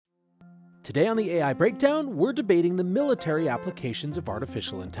Today on the AI Breakdown, we're debating the military applications of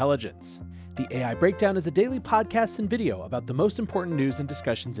artificial intelligence. The AI Breakdown is a daily podcast and video about the most important news and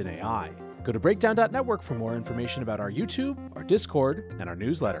discussions in AI. Go to breakdown.network for more information about our YouTube, our Discord, and our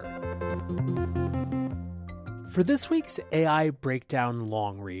newsletter. For this week's AI Breakdown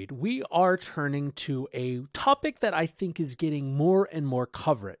long read, we are turning to a topic that I think is getting more and more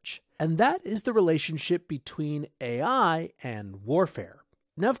coverage, and that is the relationship between AI and warfare.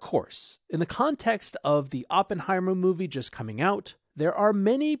 Now, of course, in the context of the Oppenheimer movie just coming out, there are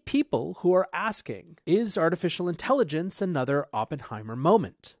many people who are asking, is artificial intelligence another Oppenheimer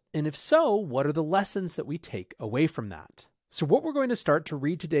moment? And if so, what are the lessons that we take away from that? So what we're going to start to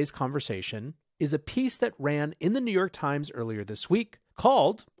read today's conversation is a piece that ran in the New York Times earlier this week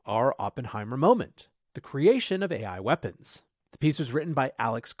called Our Oppenheimer Moment, the Creation of AI Weapons. The piece was written by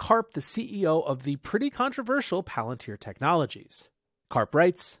Alex Karp, the CEO of the pretty controversial Palantir Technologies. Karp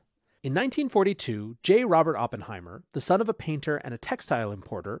writes, in 1942, J. Robert Oppenheimer, the son of a painter and a textile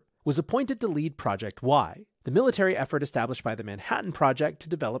importer, was appointed to lead Project Y, the military effort established by the Manhattan Project to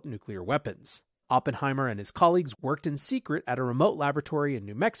develop nuclear weapons. Oppenheimer and his colleagues worked in secret at a remote laboratory in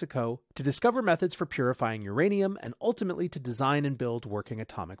New Mexico to discover methods for purifying uranium and ultimately to design and build working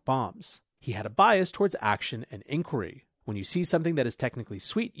atomic bombs. He had a bias towards action and inquiry. When you see something that is technically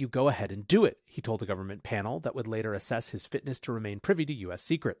sweet, you go ahead and do it, he told a government panel that would later assess his fitness to remain privy to U.S.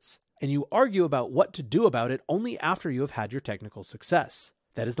 secrets. And you argue about what to do about it only after you have had your technical success.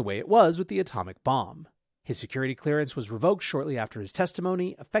 That is the way it was with the atomic bomb. His security clearance was revoked shortly after his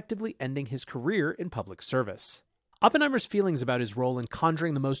testimony, effectively ending his career in public service. Oppenheimer's feelings about his role in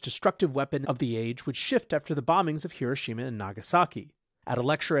conjuring the most destructive weapon of the age would shift after the bombings of Hiroshima and Nagasaki. At a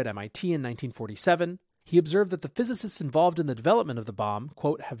lecture at MIT in 1947, he observed that the physicists involved in the development of the bomb,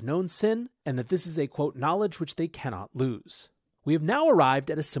 quote, have known sin, and that this is a, quote, knowledge which they cannot lose. We have now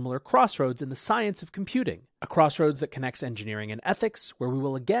arrived at a similar crossroads in the science of computing, a crossroads that connects engineering and ethics, where we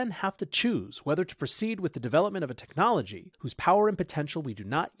will again have to choose whether to proceed with the development of a technology whose power and potential we do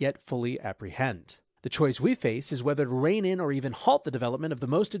not yet fully apprehend. The choice we face is whether to rein in or even halt the development of the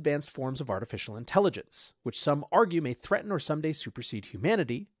most advanced forms of artificial intelligence, which some argue may threaten or someday supersede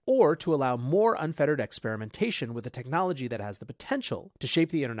humanity, or to allow more unfettered experimentation with a technology that has the potential to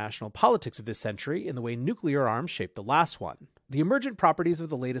shape the international politics of this century in the way nuclear arms shaped the last one. The emergent properties of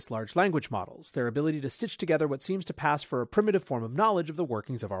the latest large language models, their ability to stitch together what seems to pass for a primitive form of knowledge of the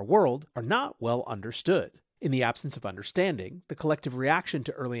workings of our world, are not well understood. In the absence of understanding, the collective reaction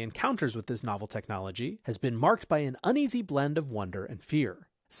to early encounters with this novel technology has been marked by an uneasy blend of wonder and fear.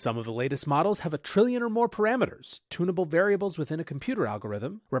 Some of the latest models have 1 trillion or more parameters, tunable variables within a computer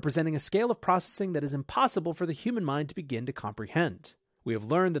algorithm, representing a scale of processing that is impossible for the human mind to begin to comprehend. We have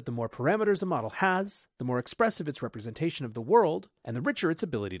learned that the more parameters a model has, the more expressive its representation of the world, and the richer its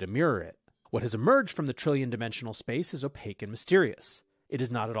ability to mirror it. What has emerged from the trillion-dimensional space is opaque and mysterious. It is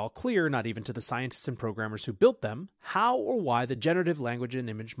not at all clear, not even to the scientists and programmers who built them, how or why the generative language and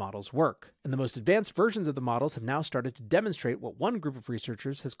image models work. And the most advanced versions of the models have now started to demonstrate what one group of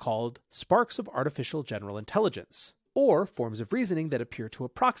researchers has called sparks of artificial general intelligence, or forms of reasoning that appear to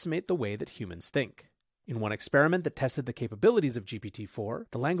approximate the way that humans think. In one experiment that tested the capabilities of GPT-4,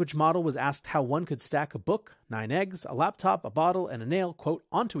 the language model was asked how one could stack a book, 9 eggs, a laptop, a bottle, and a nail, quote,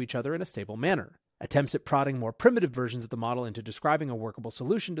 onto each other in a stable manner. Attempts at prodding more primitive versions of the model into describing a workable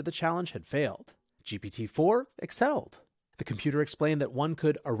solution to the challenge had failed. GPT-4 excelled. The computer explained that one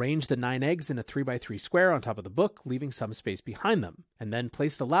could arrange the 9 eggs in a 3x3 square on top of the book, leaving some space behind them, and then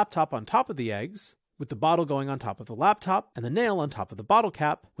place the laptop on top of the eggs, with the bottle going on top of the laptop, and the nail on top of the bottle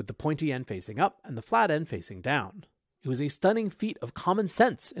cap, with the pointy end facing up and the flat end facing down. It was a stunning feat of common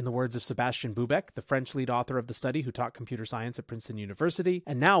sense, in the words of Sebastian Bubec, the French lead author of the study who taught computer science at Princeton University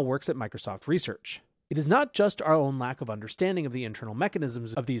and now works at Microsoft Research. It is not just our own lack of understanding of the internal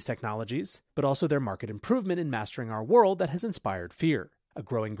mechanisms of these technologies, but also their marked improvement in mastering our world that has inspired fear. A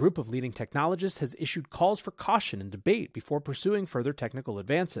growing group of leading technologists has issued calls for caution and debate before pursuing further technical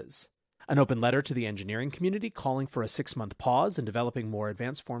advances. An open letter to the engineering community calling for a 6-month pause in developing more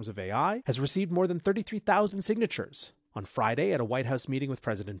advanced forms of AI has received more than 33,000 signatures. On Friday, at a White House meeting with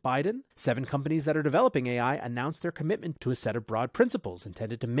President Biden, 7 companies that are developing AI announced their commitment to a set of broad principles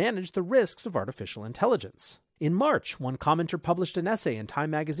intended to manage the risks of artificial intelligence. In March, one commenter published an essay in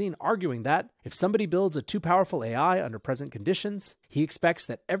Time magazine arguing that if somebody builds a too powerful AI under present conditions, he expects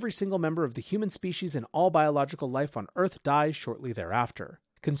that every single member of the human species and all biological life on Earth dies shortly thereafter.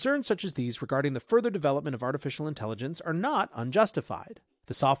 Concerns such as these regarding the further development of artificial intelligence are not unjustified.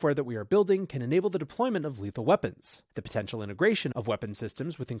 The software that we are building can enable the deployment of lethal weapons. The potential integration of weapon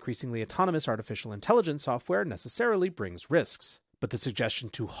systems with increasingly autonomous artificial intelligence software necessarily brings risks. But the suggestion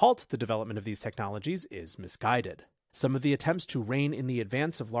to halt the development of these technologies is misguided. Some of the attempts to rein in the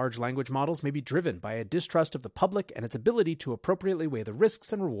advance of large language models may be driven by a distrust of the public and its ability to appropriately weigh the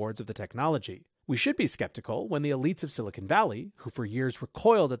risks and rewards of the technology. We should be skeptical when the elites of Silicon Valley, who for years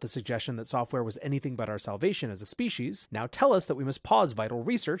recoiled at the suggestion that software was anything but our salvation as a species, now tell us that we must pause vital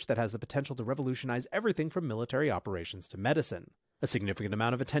research that has the potential to revolutionize everything from military operations to medicine. A significant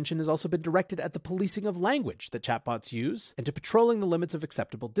amount of attention has also been directed at the policing of language that chatbots use and to patrolling the limits of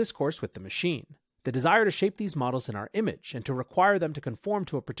acceptable discourse with the machine. The desire to shape these models in our image and to require them to conform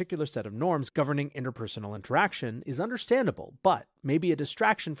to a particular set of norms governing interpersonal interaction is understandable, but may be a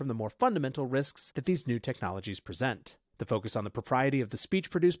distraction from the more fundamental risks that these new technologies present. The focus on the propriety of the speech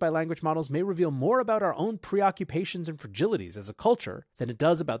produced by language models may reveal more about our own preoccupations and fragilities as a culture than it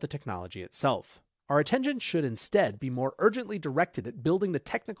does about the technology itself. Our attention should instead be more urgently directed at building the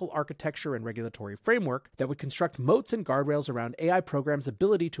technical architecture and regulatory framework that would construct moats and guardrails around AI programs'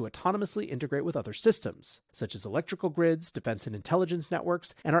 ability to autonomously integrate with other systems, such as electrical grids, defense and intelligence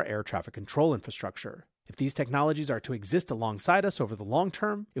networks, and our air traffic control infrastructure. If these technologies are to exist alongside us over the long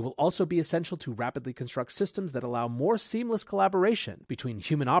term, it will also be essential to rapidly construct systems that allow more seamless collaboration between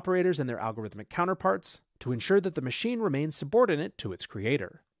human operators and their algorithmic counterparts to ensure that the machine remains subordinate to its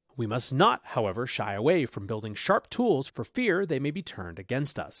creator. We must not, however, shy away from building sharp tools for fear they may be turned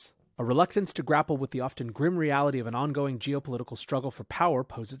against us. A reluctance to grapple with the often grim reality of an ongoing geopolitical struggle for power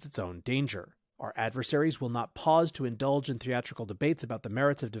poses its own danger. Our adversaries will not pause to indulge in theatrical debates about the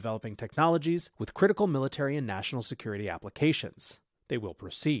merits of developing technologies with critical military and national security applications. They will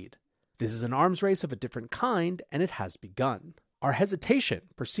proceed. This is an arms race of a different kind, and it has begun. Our hesitation,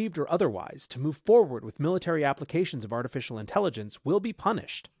 perceived or otherwise, to move forward with military applications of artificial intelligence will be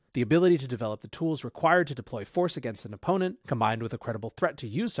punished. The ability to develop the tools required to deploy force against an opponent, combined with a credible threat to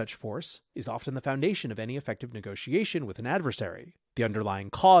use such force, is often the foundation of any effective negotiation with an adversary. The underlying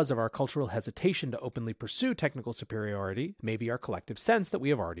cause of our cultural hesitation to openly pursue technical superiority may be our collective sense that we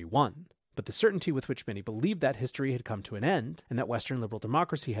have already won. But the certainty with which many believed that history had come to an end, and that Western liberal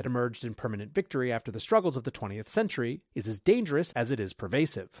democracy had emerged in permanent victory after the struggles of the 20th century, is as dangerous as it is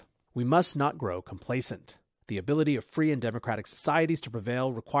pervasive. We must not grow complacent. The ability of free and democratic societies to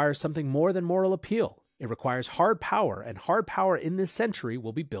prevail requires something more than moral appeal. It requires hard power, and hard power in this century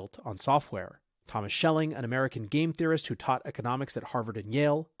will be built on software. Thomas Schelling, an American game theorist who taught economics at Harvard and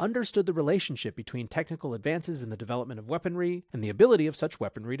Yale, understood the relationship between technical advances in the development of weaponry and the ability of such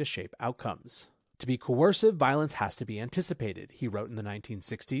weaponry to shape outcomes. To be coercive, violence has to be anticipated, he wrote in the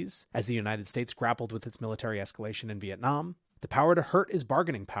 1960s, as the United States grappled with its military escalation in Vietnam. The power to hurt is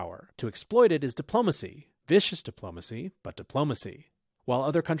bargaining power. To exploit it is diplomacy. Vicious diplomacy, but diplomacy. While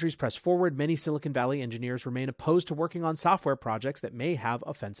other countries press forward, many Silicon Valley engineers remain opposed to working on software projects that may have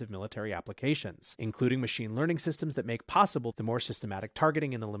offensive military applications, including machine learning systems that make possible the more systematic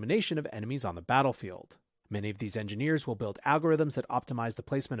targeting and elimination of enemies on the battlefield. Many of these engineers will build algorithms that optimize the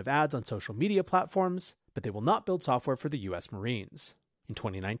placement of ads on social media platforms, but they will not build software for the U.S. Marines. In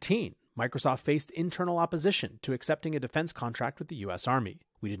 2019, Microsoft faced internal opposition to accepting a defense contract with the U.S. Army.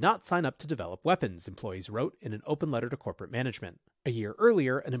 We did not sign up to develop weapons, employees wrote in an open letter to corporate management. A year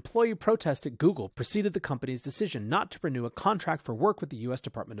earlier, an employee protest at Google preceded the company's decision not to renew a contract for work with the U.S.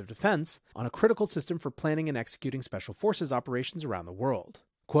 Department of Defense on a critical system for planning and executing special forces operations around the world.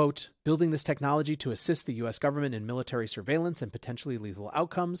 Quote, building this technology to assist the U.S. government in military surveillance and potentially lethal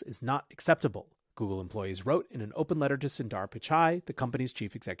outcomes is not acceptable, Google employees wrote in an open letter to Sundar Pichai, the company's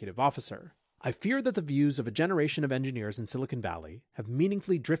chief executive officer. I fear that the views of a generation of engineers in Silicon Valley have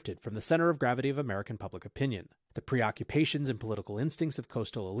meaningfully drifted from the center of gravity of American public opinion. The preoccupations and political instincts of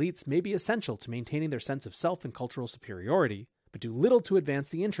coastal elites may be essential to maintaining their sense of self and cultural superiority, but do little to advance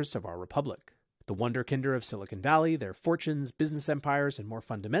the interests of our republic. The wunderkinder of Silicon Valley, their fortunes, business empires, and more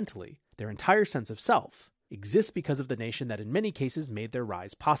fundamentally, their entire sense of self, exists because of the nation that in many cases made their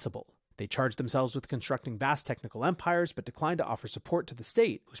rise possible. They charge themselves with constructing vast technical empires, but decline to offer support to the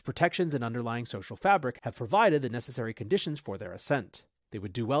state, whose protections and underlying social fabric have provided the necessary conditions for their ascent. They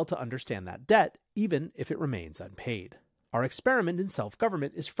would do well to understand that debt, even if it remains unpaid. Our experiment in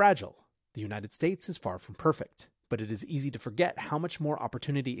self-government is fragile. The United States is far from perfect, but it is easy to forget how much more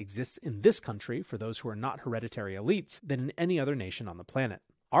opportunity exists in this country for those who are not hereditary elites than in any other nation on the planet.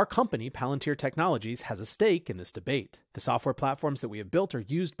 Our company, Palantir Technologies, has a stake in this debate. The software platforms that we have built are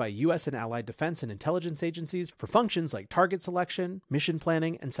used by U.S. and allied defense and intelligence agencies for functions like target selection, mission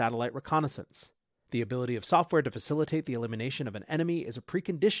planning, and satellite reconnaissance. The ability of software to facilitate the elimination of an enemy is a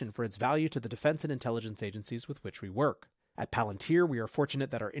precondition for its value to the defense and intelligence agencies with which we work. At Palantir, we are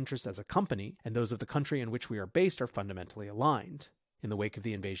fortunate that our interests as a company and those of the country in which we are based are fundamentally aligned. In the wake of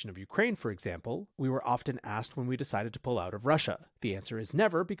the invasion of Ukraine, for example, we were often asked when we decided to pull out of Russia. The answer is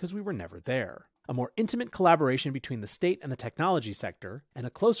never, because we were never there. A more intimate collaboration between the state and the technology sector, and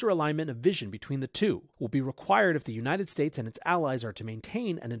a closer alignment of vision between the two, will be required if the United States and its allies are to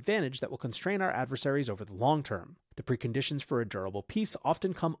maintain an advantage that will constrain our adversaries over the long term. The preconditions for a durable peace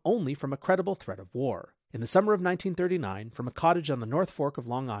often come only from a credible threat of war. In the summer of 1939, from a cottage on the North Fork of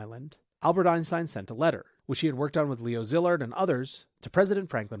Long Island, Albert Einstein sent a letter, which he had worked on with Leo Szilard and others, to President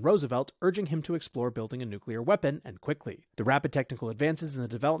Franklin Roosevelt, urging him to explore building a nuclear weapon, and quickly. The rapid technical advances in the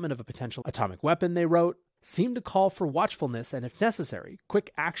development of a potential atomic weapon, they wrote, seemed to call for watchfulness and, if necessary,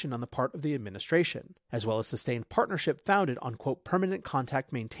 quick action on the part of the administration, as well as sustained partnership founded on, quote, permanent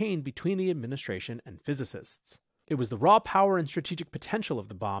contact maintained between the administration and physicists. It was the raw power and strategic potential of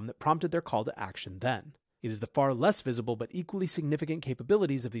the bomb that prompted their call to action then. It is the far less visible but equally significant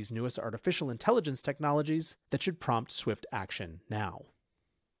capabilities of these newest artificial intelligence technologies that should prompt swift action now.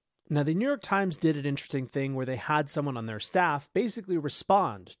 Now, the New York Times did an interesting thing where they had someone on their staff basically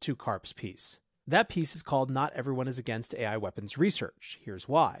respond to Karp's piece. That piece is called Not Everyone is Against AI Weapons Research. Here's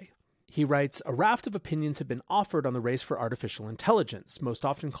why. He writes, a raft of opinions have been offered on the race for artificial intelligence, most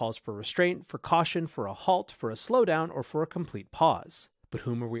often calls for restraint, for caution, for a halt, for a slowdown, or for a complete pause. But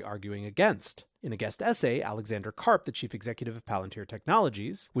whom are we arguing against? In a guest essay, Alexander Karp, the chief executive of Palantir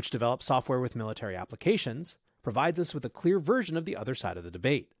Technologies, which develops software with military applications, provides us with a clear version of the other side of the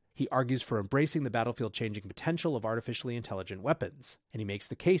debate. He argues for embracing the battlefield-changing potential of artificially intelligent weapons, and he makes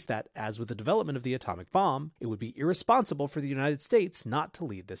the case that, as with the development of the atomic bomb, it would be irresponsible for the United States not to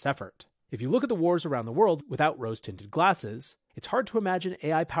lead this effort. If you look at the wars around the world without rose-tinted glasses, it's hard to imagine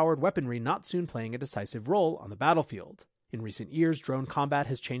AI-powered weaponry not soon playing a decisive role on the battlefield. In recent years, drone combat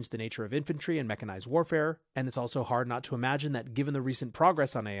has changed the nature of infantry and mechanized warfare, and it's also hard not to imagine that given the recent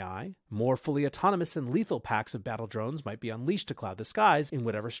progress on AI, more fully autonomous and lethal packs of battle drones might be unleashed to cloud the skies in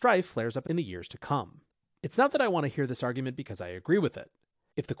whatever strife flares up in the years to come. It's not that I want to hear this argument because I agree with it.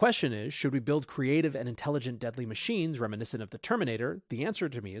 If the question is, should we build creative and intelligent deadly machines reminiscent of the Terminator, the answer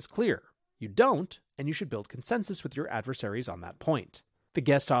to me is clear. You don't, and you should build consensus with your adversaries on that point. The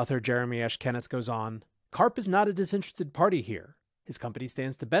guest author Jeremy Ashkenaz goes on, Karp is not a disinterested party here. His company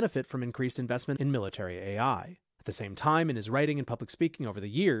stands to benefit from increased investment in military AI. At the same time, in his writing and public speaking over the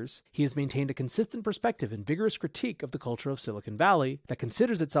years, he has maintained a consistent perspective and vigorous critique of the culture of Silicon Valley that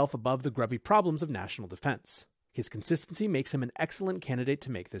considers itself above the grubby problems of national defense. His consistency makes him an excellent candidate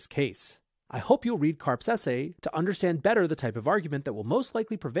to make this case. I hope you'll read Karp's essay to understand better the type of argument that will most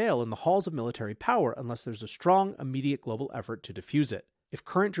likely prevail in the halls of military power unless there's a strong, immediate global effort to diffuse it. If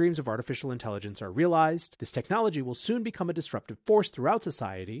current dreams of artificial intelligence are realized, this technology will soon become a disruptive force throughout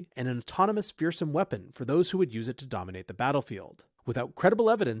society and an autonomous, fearsome weapon for those who would use it to dominate the battlefield. Without credible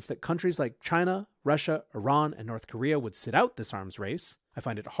evidence that countries like China, Russia, Iran, and North Korea would sit out this arms race, I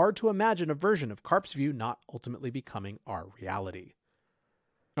find it hard to imagine a version of Karp's view not ultimately becoming our reality.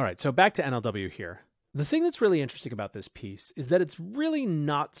 All right, so back to NLW here. The thing that's really interesting about this piece is that it's really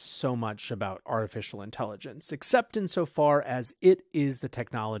not so much about artificial intelligence, except insofar as it is the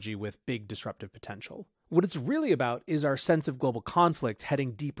technology with big disruptive potential. What it's really about is our sense of global conflict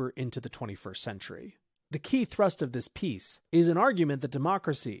heading deeper into the 21st century. The key thrust of this piece is an argument that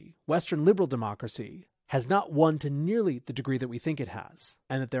democracy, Western liberal democracy, has not won to nearly the degree that we think it has,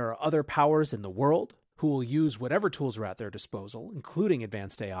 and that there are other powers in the world who will use whatever tools are at their disposal, including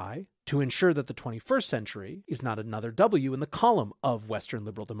advanced AI, to ensure that the 21st century is not another W in the column of Western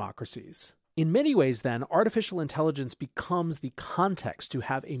liberal democracies. In many ways, then, artificial intelligence becomes the context to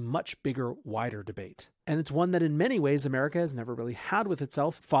have a much bigger, wider debate. And it's one that in many ways America has never really had with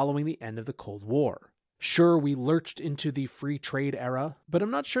itself following the end of the Cold War. Sure, we lurched into the free trade era, but I'm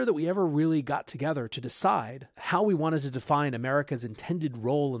not sure that we ever really got together to decide how we wanted to define America's intended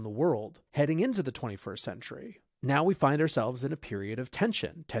role in the world heading into the 21st century. Now we find ourselves in a period of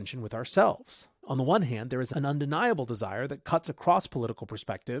tension with ourselves. On the one hand, there is an undeniable desire that cuts across political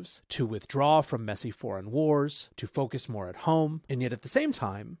perspectives to withdraw from messy foreign wars, to focus more at home, and yet at the same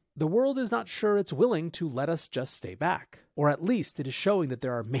time, the world is not sure it's willing to let us just stay back. Or at least it is showing that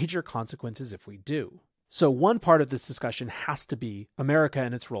there are major consequences if we do. So one part of this discussion has to be America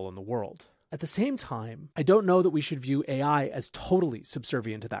and its role in the world. At the same time, I don't know that we should view AI as totally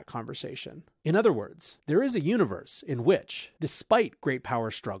subservient to that conversation. In other words, there is a universe in which, despite great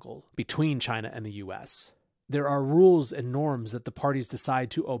power struggle between China and the US, there are rules and norms that the parties decide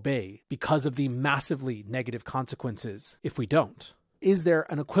to obey because of the massively negative consequences if we don't. Is there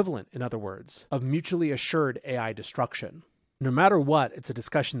an equivalent, in other words, of mutually assured AI destruction? No matter what, it's a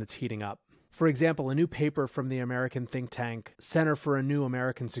discussion that's heating up. For example, a new paper from the American think tank Center for a New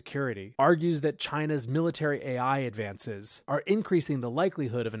American Security argues that China's military AI advances are increasing the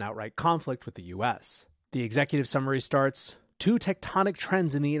likelihood of an outright conflict with the US. The executive summary starts, "Two tectonic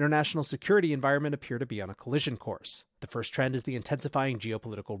trends in the international security environment appear to be on a collision course. The first trend is the intensifying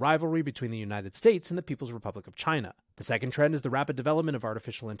geopolitical rivalry between the United States and the People's Republic of China. The second trend is the rapid development of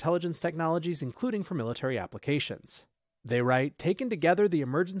artificial intelligence technologies, including for military applications." They write, "Taken together, the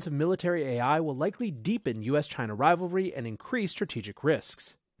emergence of military AI will likely deepen US-China rivalry and increase strategic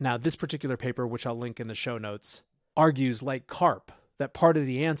risks." Now, this particular paper, which I'll link in the show notes, argues, like CARP, that part of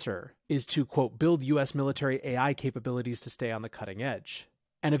the answer is to, quote, build US military AI capabilities to stay on the cutting edge.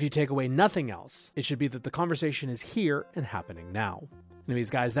 And if you take away nothing else, it should be that the conversation is here and happening now.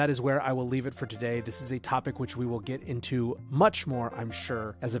 Anyways, guys, that is where I will leave it for today. This is a topic which we will get into much more, I'm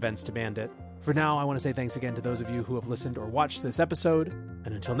sure, as events demand it. For now, I want to say thanks again to those of you who have listened or watched this episode.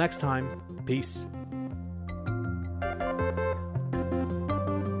 And until next time, peace.